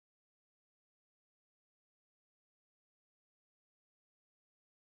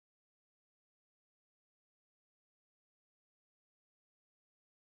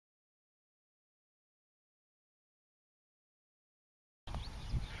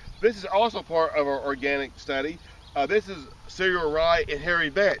This is also part of our organic study. This is cereal rye and hairy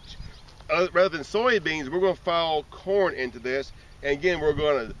vetch. Rather than soybeans, we're going to follow corn into this. And again, we're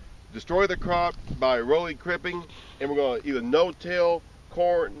going to destroy the crop by rolling crimping, and we're going to either no-till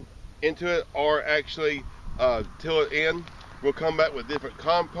corn into it or actually till it in. We'll come back with different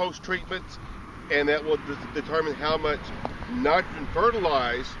compost treatments, and that will determine how much nitrogen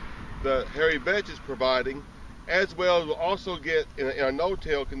fertilizer the hairy vetch is providing, as well as we'll also get, in our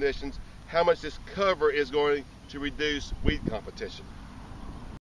no-till conditions, how much this cover is going to reduce weed competition.